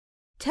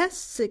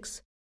Test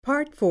 6,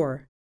 Part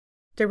 4,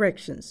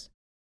 Directions.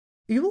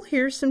 You will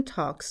hear some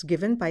talks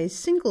given by a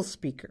single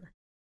speaker.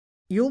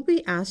 You will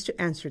be asked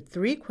to answer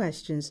 3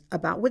 questions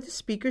about what the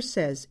speaker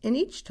says in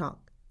each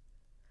talk.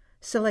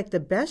 Select the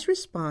best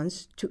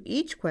response to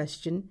each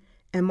question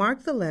and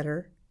mark the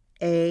letter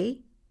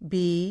A,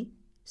 B,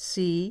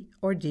 C,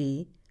 or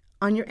D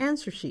on your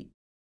answer sheet.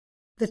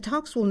 The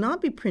talks will not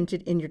be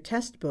printed in your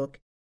test book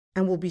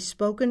and will be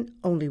spoken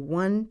only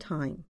one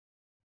time.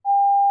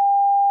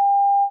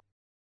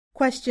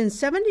 Questions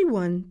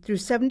 71 through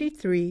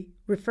 73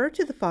 refer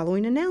to the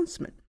following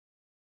announcement.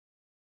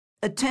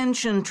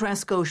 Attention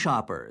Tresco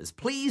shoppers,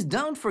 please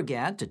don't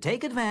forget to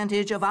take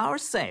advantage of our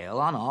sale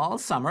on all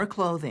summer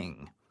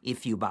clothing.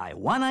 If you buy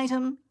one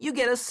item, you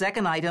get a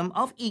second item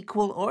of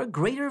equal or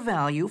greater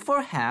value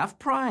for half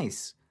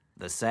price.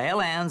 The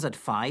sale ends at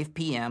 5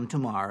 p.m.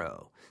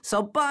 tomorrow,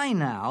 so buy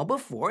now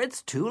before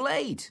it's too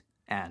late.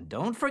 And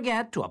don't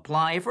forget to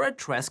apply for a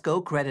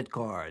Tresco credit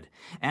card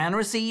and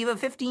receive a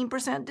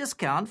 15%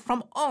 discount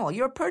from all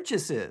your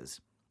purchases.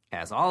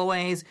 As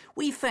always,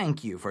 we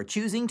thank you for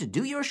choosing to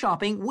do your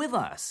shopping with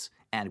us,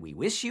 and we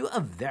wish you a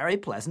very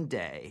pleasant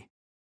day.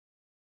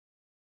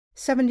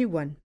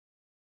 71.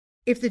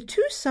 If the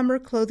 2 summer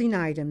clothing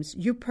items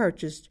you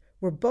purchased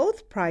were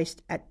both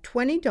priced at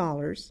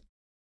 $20,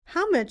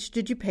 how much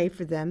did you pay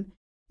for them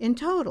in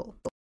total?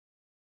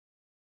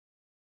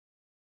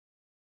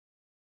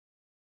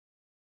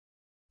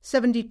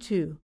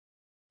 72.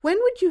 When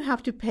would you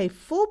have to pay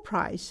full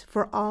price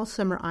for all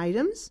summer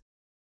items?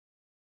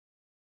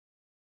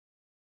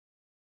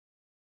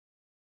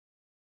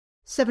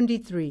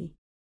 73.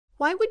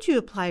 Why would you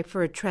apply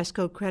for a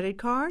Tresco credit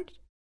card?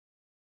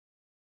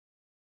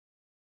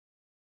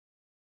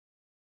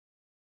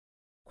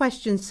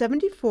 Questions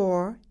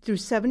 74 through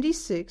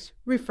 76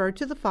 refer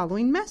to the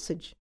following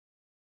message.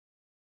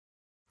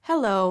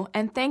 Hello,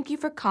 and thank you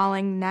for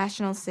calling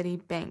National City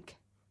Bank.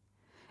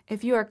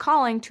 If you are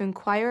calling to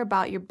inquire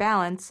about your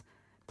balance,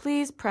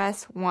 please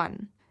press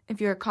 1. If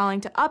you are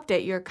calling to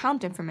update your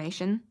account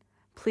information,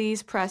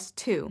 please press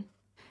 2.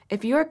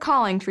 If you are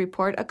calling to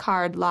report a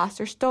card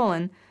lost or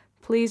stolen,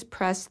 please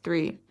press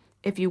 3.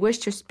 If you wish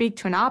to speak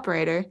to an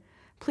operator,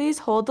 please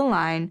hold the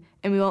line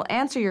and we will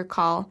answer your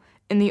call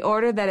in the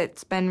order that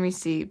it's been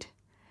received.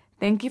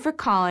 Thank you for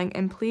calling,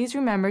 and please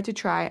remember to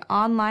try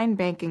online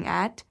banking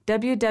at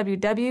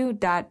www.ncb.com.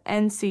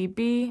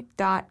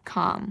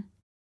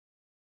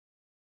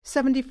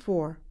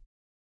 74.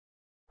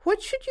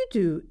 What should you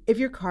do if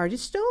your card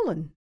is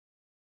stolen?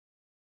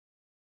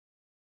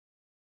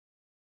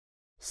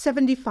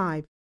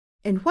 75.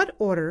 In what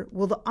order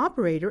will the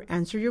operator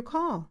answer your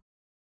call?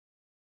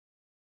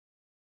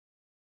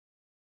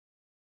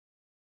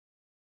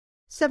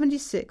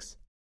 76.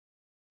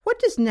 What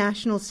does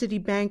National City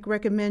Bank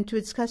recommend to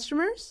its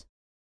customers?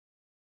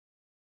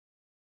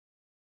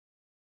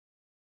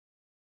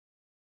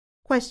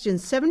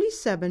 Questions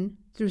 77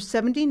 through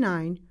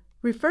 79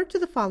 refer to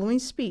the following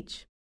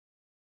speech.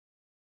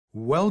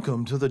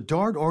 Welcome to the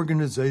DART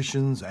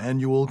Organization's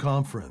annual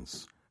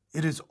conference.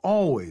 It is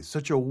always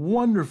such a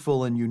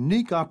wonderful and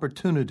unique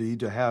opportunity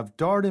to have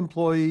DART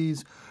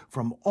employees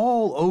from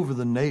all over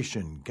the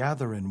nation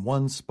gather in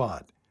one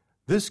spot.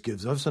 This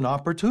gives us an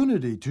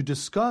opportunity to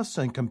discuss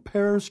and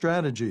compare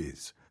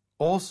strategies.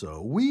 Also,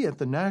 we at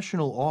the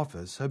national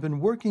office have been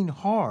working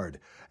hard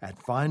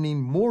at finding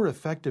more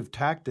effective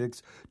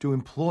tactics to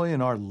employ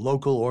in our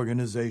local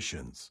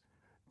organizations.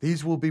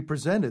 These will be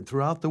presented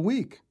throughout the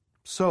week.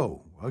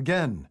 So,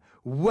 again,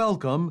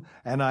 welcome,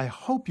 and I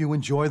hope you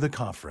enjoy the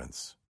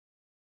conference.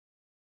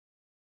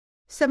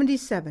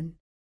 77.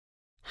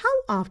 How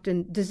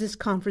often does this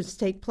conference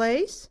take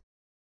place?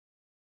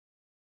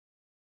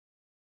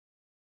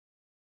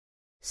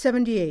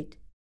 78.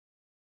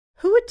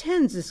 Who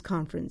attends this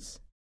conference?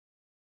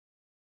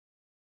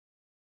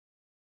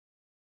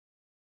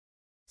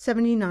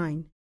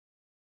 79.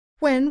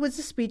 When was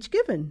the speech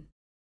given?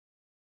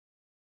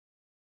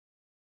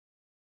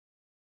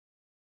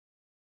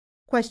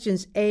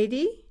 Questions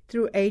 80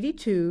 through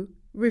 82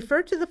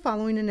 refer to the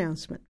following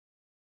announcement.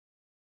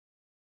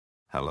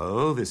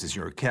 Hello, this is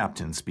your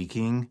captain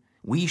speaking.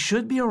 We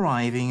should be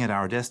arriving at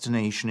our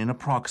destination in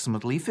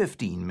approximately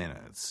 15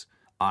 minutes.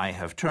 I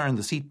have turned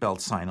the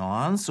seatbelt sign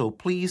on, so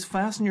please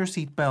fasten your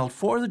seatbelt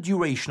for the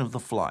duration of the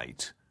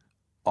flight.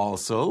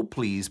 Also,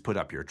 please put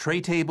up your tray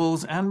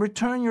tables and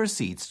return your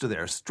seats to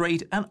their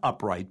straight and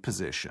upright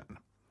position.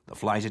 The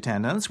flight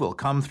attendants will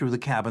come through the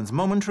cabins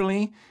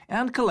momentarily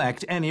and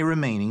collect any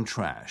remaining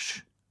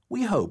trash.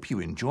 We hope you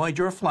enjoyed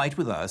your flight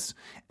with us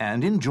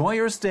and enjoy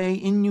your stay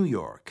in New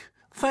York.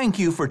 Thank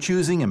you for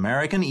choosing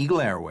American Eagle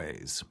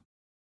Airways.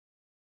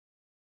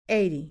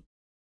 80.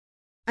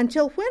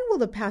 Until when will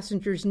the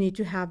passengers need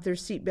to have their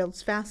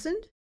seatbelts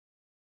fastened?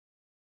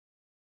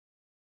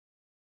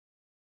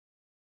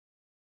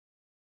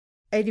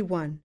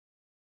 81.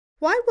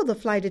 Why will the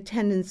flight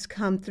attendants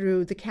come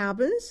through the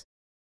cabins?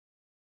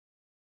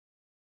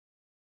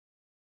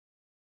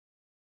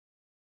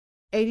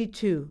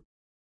 82.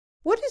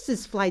 What is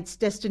this flight's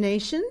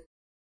destination?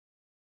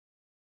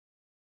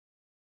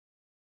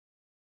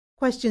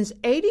 Questions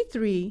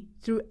 83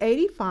 through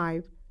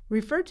 85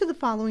 refer to the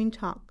following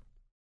talk.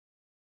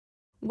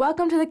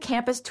 Welcome to the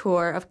campus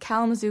tour of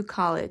Kalamazoo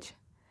College.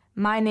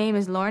 My name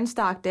is Lauren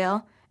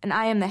Stockdale, and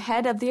I am the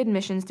head of the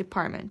admissions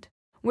department.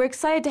 We're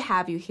excited to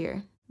have you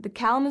here. The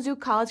Kalamazoo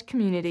College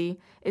community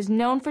is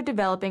known for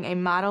developing a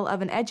model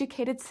of an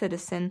educated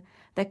citizen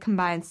that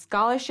combines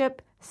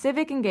scholarship,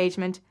 civic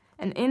engagement,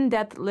 and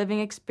in-depth living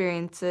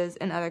experiences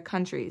in other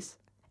countries.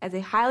 As a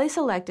highly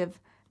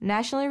selective,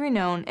 nationally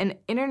renowned, and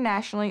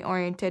internationally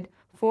oriented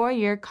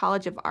four-year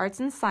College of Arts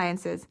and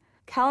Sciences,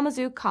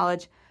 Kalamazoo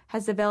College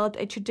has developed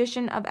a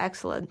tradition of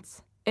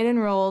excellence. It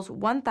enrolls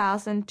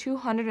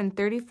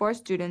 1,234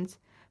 students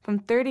from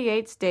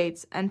 38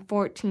 states and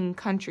 14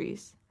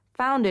 countries.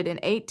 Founded in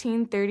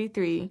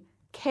 1833,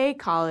 K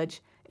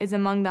College is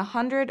among the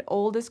 100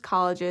 oldest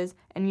colleges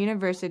and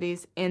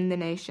universities in the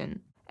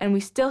nation, and we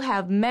still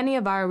have many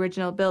of our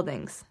original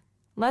buildings.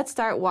 Let's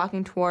start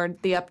walking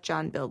toward the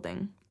Upjohn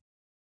Building.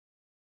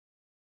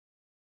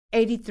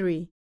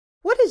 83.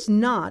 What is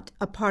not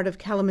a part of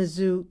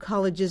Kalamazoo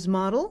College's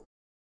model?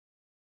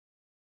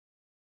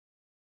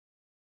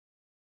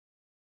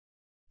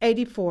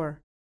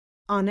 84.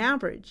 On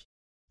average,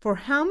 for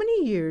how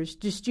many years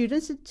do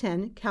students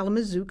attend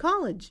Kalamazoo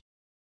College?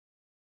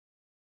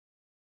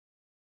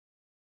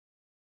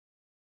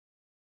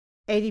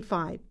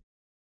 85.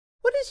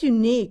 What is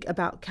unique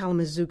about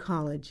Kalamazoo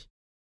College?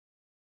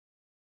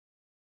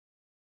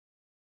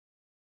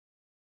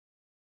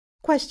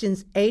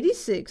 Questions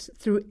 86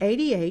 through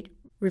 88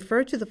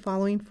 refer to the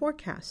following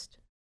forecast.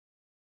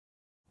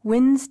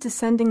 Winds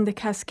descending the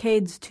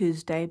Cascades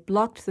Tuesday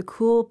blocked the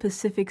cool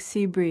Pacific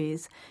sea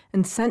breeze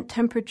and sent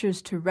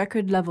temperatures to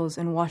record levels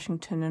in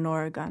Washington and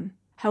Oregon.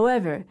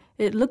 However,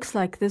 it looks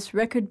like this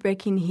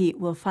record-breaking heat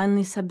will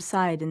finally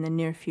subside in the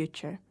near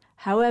future.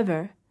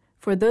 However,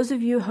 for those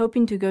of you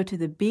hoping to go to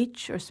the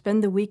beach or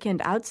spend the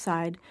weekend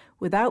outside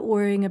without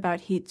worrying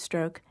about heat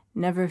stroke,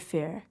 never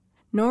fear.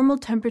 Normal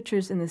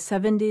temperatures in the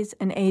 70s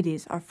and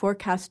 80s are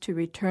forecast to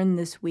return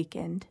this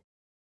weekend.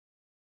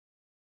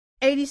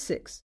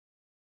 86.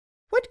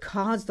 What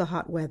caused the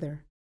hot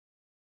weather?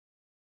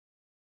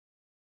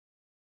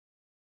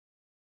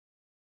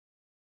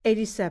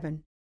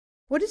 87.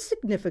 What is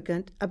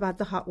significant about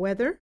the hot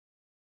weather?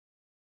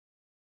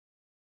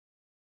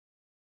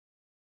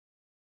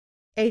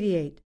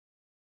 88.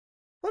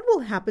 What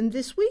will happen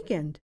this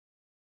weekend?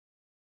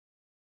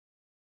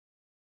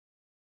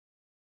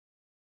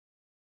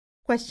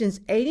 Questions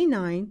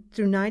 89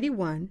 through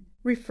 91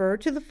 refer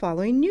to the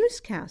following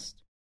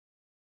newscast.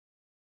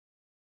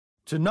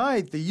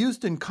 Tonight, the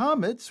Houston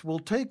Comets will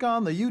take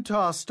on the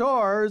Utah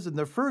Stars in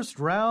the first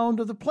round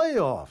of the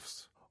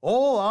playoffs.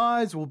 All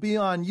eyes will be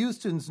on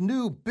Houston's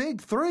new Big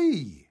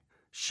Three.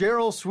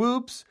 Cheryl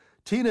Swoops,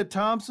 Tina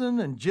Thompson,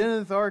 and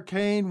Jeneth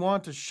Arcane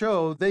want to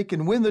show they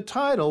can win the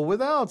title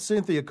without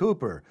Cynthia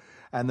Cooper,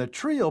 and the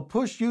trio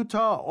pushed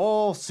Utah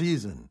all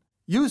season.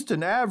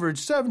 Houston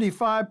averaged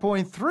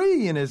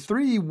 75.3 in his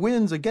 3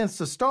 wins against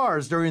the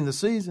Stars during the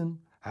season.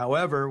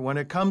 However, when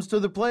it comes to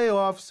the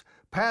playoffs,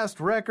 past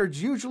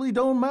records usually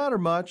don't matter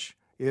much.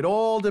 It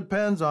all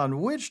depends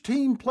on which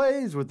team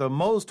plays with the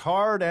most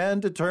heart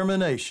and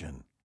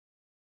determination.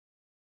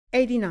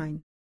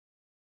 89.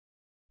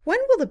 When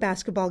will the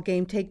basketball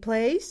game take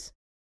place?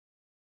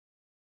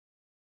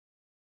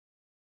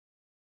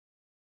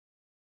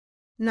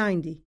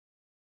 90.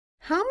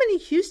 How many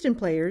Houston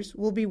players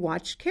will be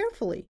watched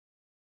carefully?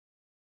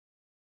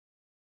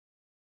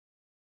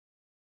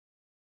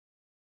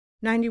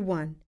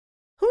 91.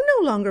 Who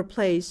no longer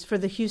plays for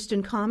the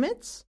Houston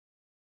Comets?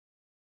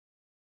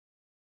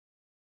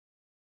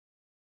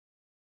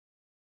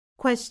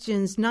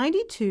 Questions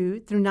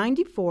 92 through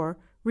 94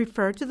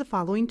 refer to the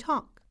following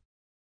talk.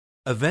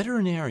 A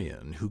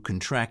veterinarian who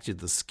contracted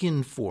the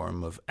skin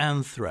form of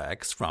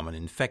anthrax from an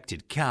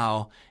infected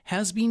cow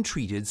has been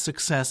treated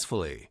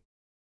successfully.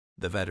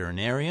 The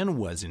veterinarian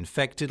was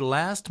infected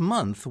last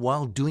month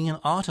while doing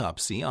an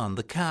autopsy on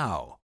the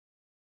cow.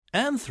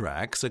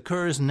 Anthrax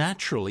occurs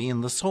naturally in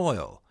the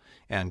soil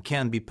and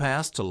can be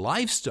passed to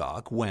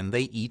livestock when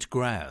they eat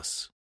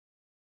grass.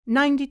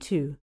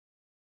 92.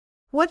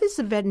 What is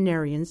the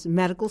veterinarian's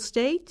medical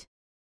state?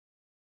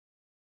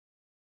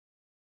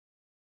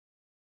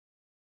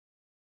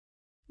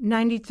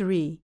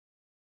 93.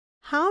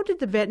 How did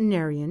the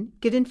veterinarian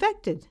get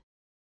infected?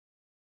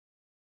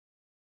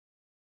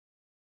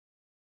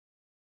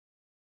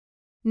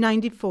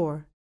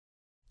 94.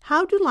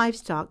 How do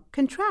livestock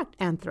contract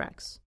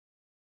anthrax?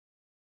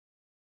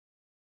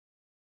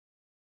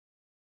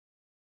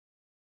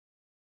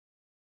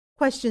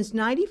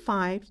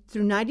 95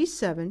 through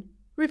 97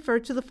 refer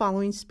to the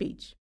following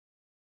speech.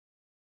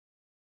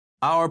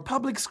 Our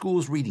public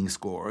schools' reading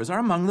scores are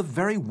among the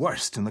very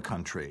worst in the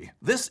country.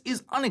 This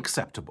is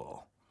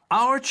unacceptable.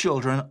 Our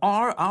children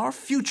are our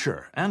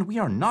future, and we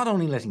are not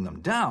only letting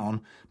them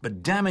down,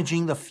 but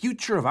damaging the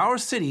future of our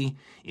city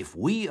if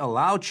we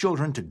allow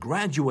children to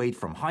graduate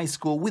from high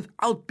school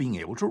without being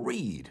able to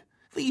read.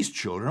 These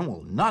children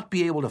will not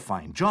be able to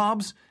find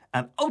jobs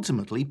and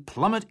ultimately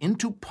plummet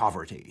into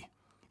poverty.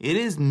 It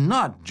is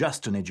not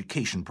just an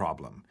education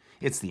problem.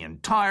 It's the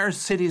entire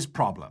city's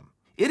problem.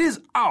 It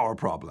is our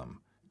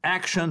problem.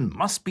 Action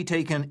must be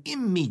taken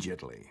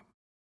immediately.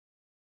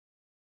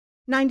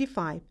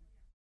 95.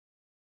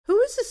 Who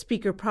is the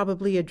speaker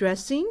probably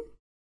addressing?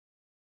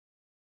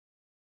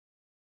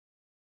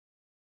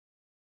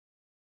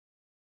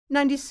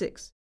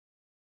 96.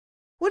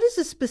 What is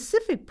the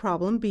specific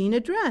problem being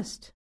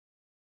addressed?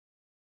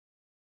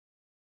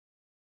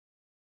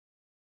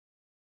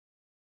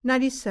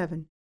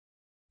 97.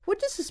 What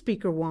does the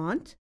speaker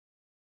want?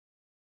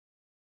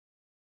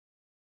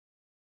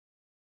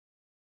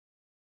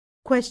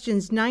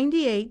 Questions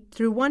 98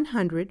 through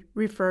 100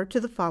 refer to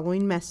the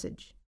following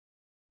message.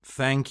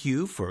 Thank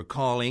you for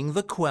calling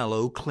the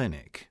Quello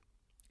Clinic.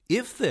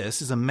 If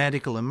this is a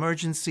medical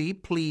emergency,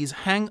 please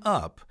hang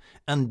up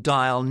and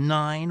dial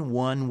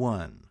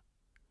 911.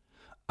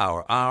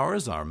 Our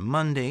hours are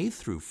Monday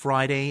through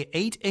Friday,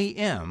 8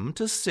 a.m.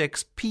 to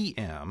 6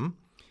 p.m.,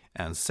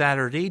 and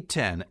Saturday,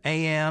 10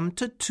 a.m.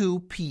 to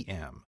 2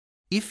 p.m.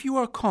 If you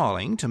are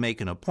calling to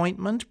make an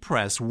appointment,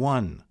 press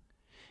 1.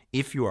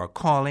 If you are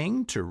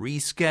calling to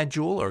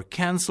reschedule or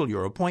cancel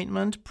your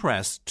appointment,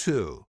 press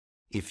 2.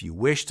 If you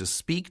wish to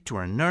speak to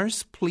a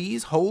nurse,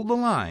 please hold the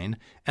line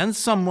and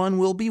someone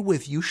will be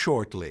with you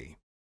shortly.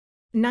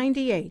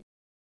 98.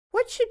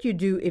 What should you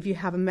do if you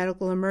have a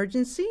medical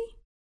emergency?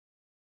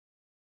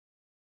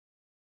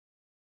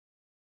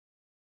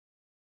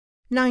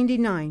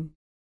 99.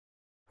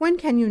 When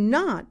can you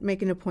not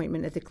make an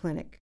appointment at the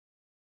clinic?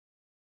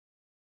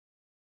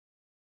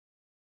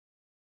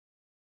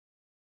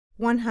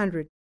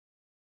 100.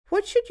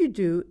 What should you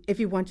do if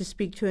you want to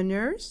speak to a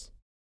nurse?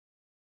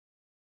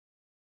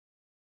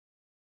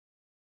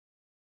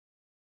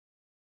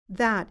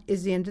 That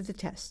is the end of the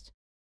test.